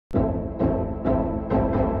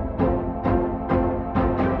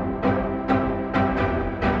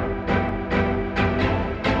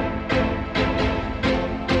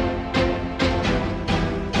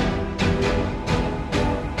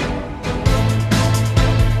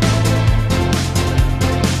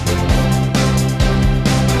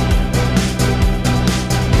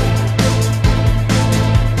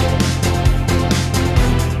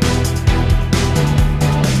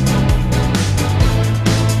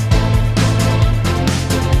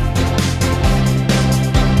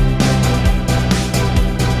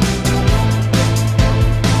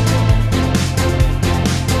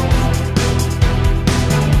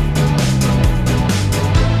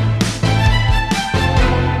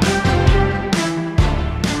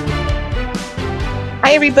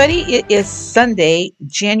Hi everybody, it is Sunday,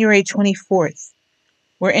 January 24th.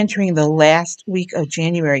 We're entering the last week of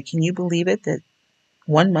January. Can you believe it that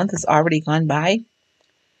 1 month has already gone by?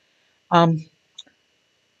 Um,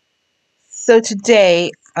 so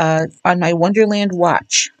today, on my Wonderland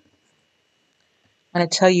watch, I'm going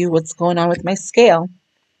to tell you what's going on with my scale.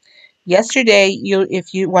 Yesterday,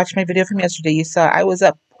 if you watched my video from yesterday, you saw I was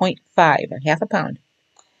up 0.5, or half a pound.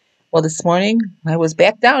 Well, this morning, I was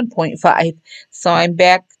back down 0.5, so I'm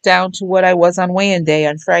back down to what I was on weigh-in day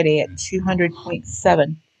on Friday at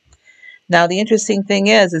 200.7. Now, the interesting thing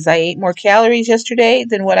is I ate more calories yesterday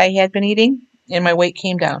than what I had been eating, and my weight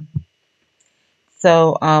came down.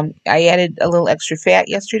 So I added a little extra fat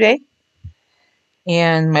yesterday,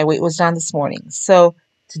 and my weight was down this morning. So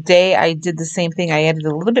today I did the same thing. I added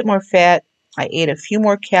a little bit more fat. I ate a few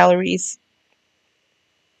more calories.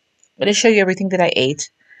 I'm going to show you everything that I ate.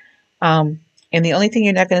 And the only thing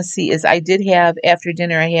you're not going to see is I did have, after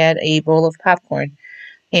dinner, I had a bowl of popcorn.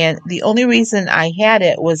 And the only reason I had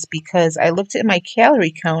it was because I looked at my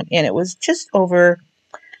calorie count and it was just over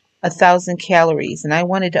 1,000 calories. And I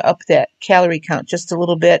wanted to up that calorie count just a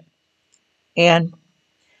little bit. And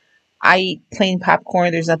I eat plain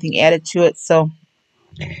popcorn. There's nothing added to it. So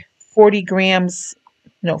 41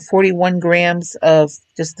 grams of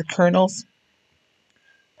just the kernels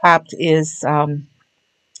popped is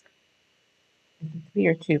 3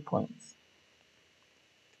 or 2 points.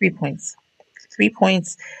 3 points. 3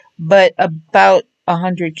 points, but about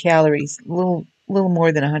 100 calories, a little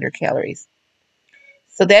more than 100 calories.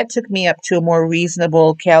 So that took me up to a more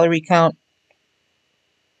reasonable calorie count,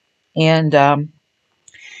 and I'll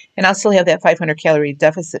still have that 500 calorie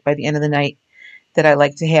deficit by the end of the night that I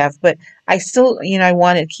like to have. But I still, I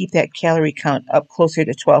want to keep that calorie count up closer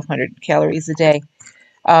to 1,200 calories a day.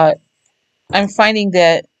 I'm finding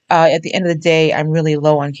that at the end of the day, I'm really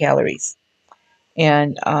low on calories,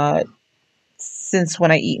 and since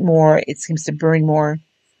when I eat more, it seems to burn more.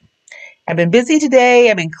 I've been busy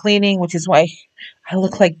today. I've been cleaning, which is why I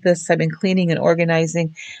look like this. I've been cleaning and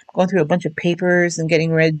organizing, going through a bunch of papers and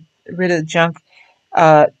getting rid of junk.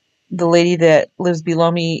 The lady that lives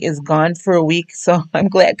below me is gone for a week, so I'm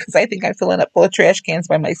glad because I think I'm filling up full of trash cans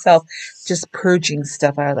by myself, just purging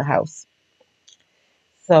stuff out of the house.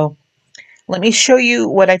 So let me show you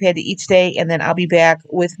what I've had to eat today, and then I'll be back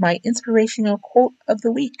with my inspirational quote of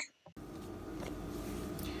the week.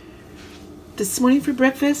 This morning for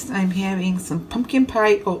breakfast, I'm having some pumpkin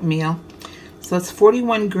pie oatmeal. So it's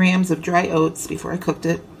 41 grams of dry oats before I cooked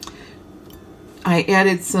it. I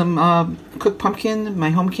added some cooked pumpkin, my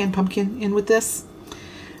home canned pumpkin, in with this.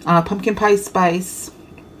 Pumpkin pie spice.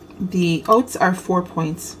 The oats are 4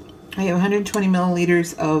 points. I have 120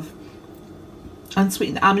 milliliters of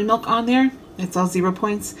unsweetened almond milk on there. It's all 0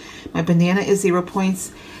 points. My banana is 0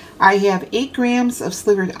 points. I have 8 grams of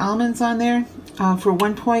slivered almonds on there for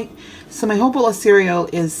 1 point. So my whole bowl of cereal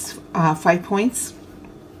is 5 points.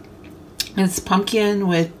 And it's pumpkin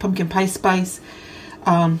with pumpkin pie spice.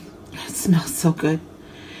 It smells so good.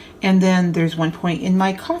 And then there's 1 point in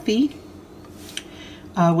my coffee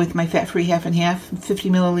with my fat-free half and half, 50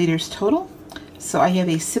 milliliters total. So I have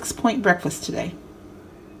a 6-point breakfast today.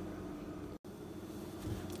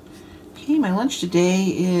 Okay, my lunch today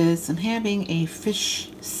is I'm having a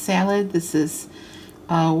fish salad. This is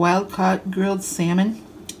wild-caught grilled salmon.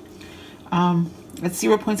 It's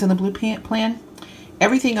 0 points on the blue plan.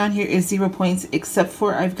 Everything on here is 0 points except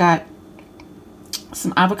for I've got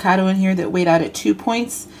some avocado in here that weighed out at 2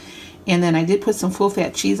 points. And then I did put some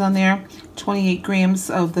full-fat cheese on there. 28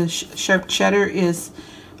 grams of the sharp cheddar is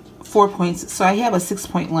 4 points. So I have a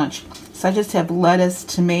 6-point lunch. So I just have lettuce,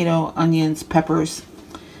 tomato, onions, peppers.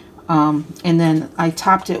 And then I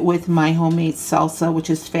topped it with my homemade salsa, which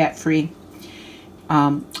is fat-free.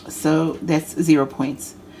 So that's 0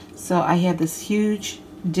 points. So I have this huge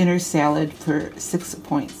dinner salad for 6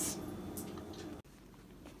 points.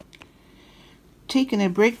 Taking a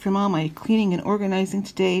break from all my cleaning and organizing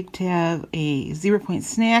today to have a 0-point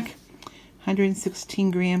snack.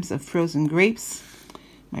 116 grams of frozen grapes.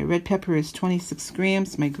 My red pepper is 26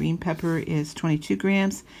 grams. My green pepper is 22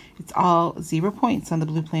 grams. It's all 0 points on the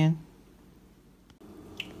blue plan.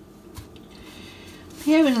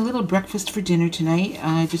 Having a little breakfast for dinner tonight.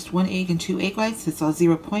 Just 1 egg and 2 egg whites. It's all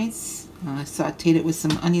 0 points. Sauteed it with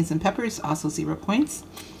some onions and peppers. Also 0 points.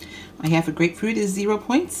 I have a grapefruit is 0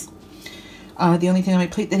 points. The only thing on my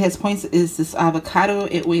plate that has points is this avocado.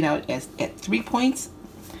 It weighed out at 3 points.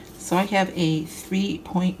 So I have a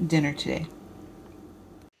 3-point dinner today.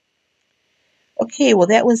 Okay, well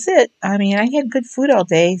that was it. I mean, I had good food all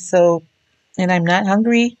day, and I'm not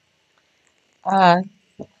hungry.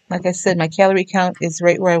 Like I said, my calorie count is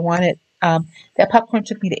right where I want it. That popcorn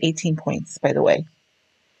took me to 18 points, by the way.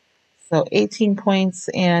 So 18 points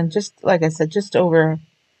and just, like I said, just over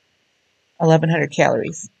 1,100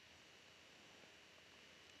 calories.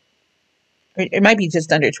 It might be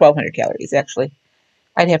just under 1,200 calories, actually.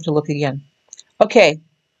 I'd have to look again. Okay,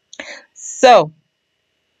 so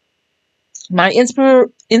my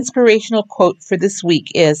inspirational quote for this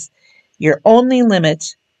week is, "Your only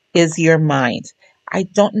limit is your mind." I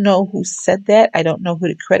don't know who said that. I don't know who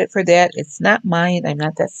to credit for that. It's not mine. I'm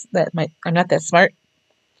not that smart.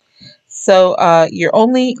 So your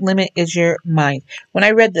only limit is your mind. When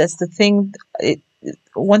I read this,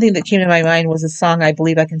 one thing that came to my mind was a song, "I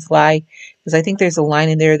Believe I Can Fly," because I think there's a line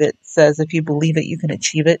in there that says, "If you believe it, you can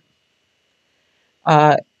achieve it."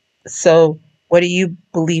 So what are you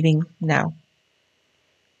believing now?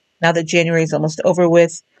 Now that January is almost over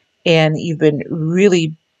with and you've been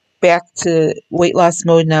really back to weight loss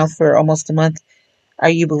mode now for almost a month,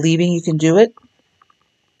 are you believing you can do it?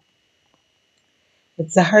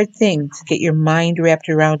 It's a hard thing to get your mind wrapped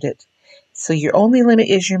around it. So your only limit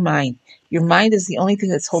is your mind. Your mind is the only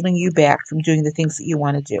thing that's holding you back from doing the things that you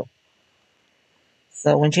want to do.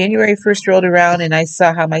 So when January first rolled around and I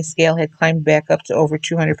saw how my scale had climbed back up to over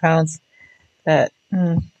 200 pounds,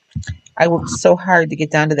 I worked so hard to get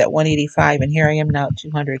down to that 185, and here I am now at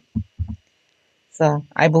 200. So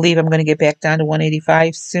I believe I'm going to get back down to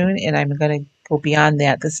 185 soon, and I'm going to go beyond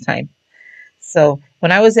that this time. So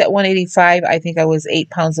when I was at 185, I think I was 8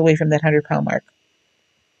 pounds away from that 100-pound mark.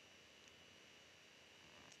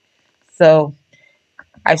 So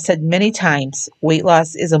I've said many times, weight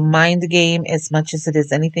loss is a mind game as much as it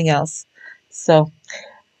is anything else. So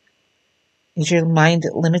is your mind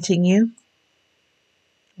limiting you?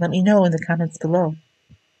 Let me know in the comments below.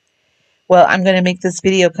 Well, I'm going to make this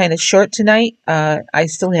video kind of short tonight. I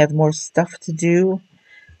still have more stuff to do.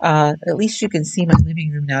 At least you can see my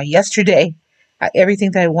living room now. Yesterday,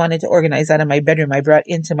 everything that I wanted to organize out of my bedroom, I brought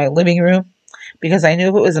into my living room because I knew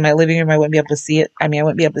if it was in my living room, I wouldn't be able to see it. I mean, I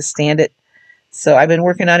wouldn't be able to stand it. So I've been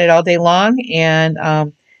working on it all day long,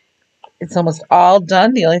 and it's almost all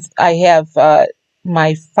done. I have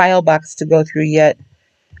my file box to go through yet.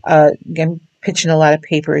 Again, pitching a lot of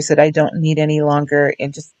papers that I don't need any longer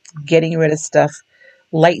and just getting rid of stuff,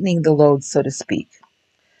 lightening the load, so to speak.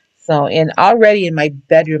 So, and already in my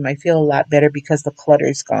bedroom, I feel a lot better because the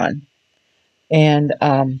clutter's gone. And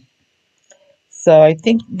so I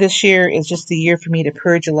think this year is just the year for me to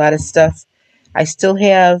purge a lot of stuff. I still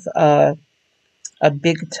have a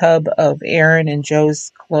big tub of Aaron and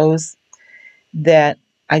Joe's clothes that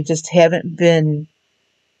I just haven't been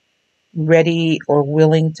ready or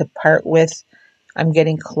willing to part with. I'm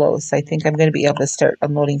getting close. I think I'm going to be able to start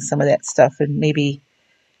unloading some of that stuff and maybe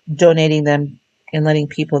donating them and letting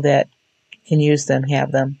people that can use them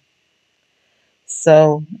have them.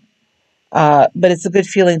 So, but it's a good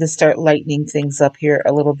feeling to start lightening things up here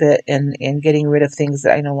a little bit and getting rid of things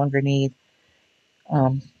that I no longer need.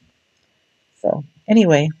 So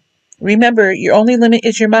anyway, remember, your only limit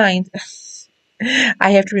is your mind.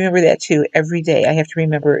 I have to remember that too every day. I have to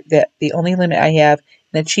remember that the only limit I have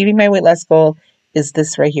in achieving my weight loss goal is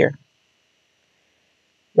this right here.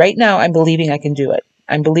 Right now, I'm believing I can do it.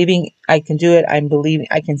 I'm believing I can do it. I'm believing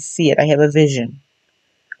I can see it. I have a vision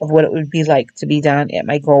of what it would be like to be down at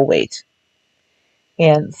my goal weight.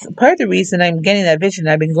 And part of the reason I'm getting that vision,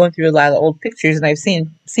 I've been going through a lot of old pictures, and I've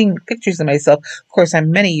seen pictures of myself. Of course,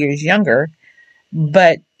 I'm many years younger,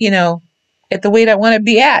 but, you know, at the weight I want to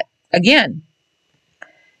be at again.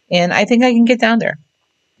 And I think I can get down there.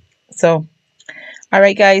 So, all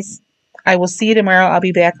right, guys. I will see you tomorrow. I'll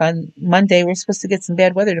be back on Monday. We're supposed to get some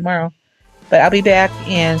bad weather tomorrow. But I'll be back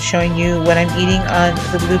and showing you what I'm eating on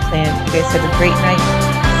the Blue Plan. You guys have a great night.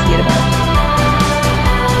 See you tomorrow.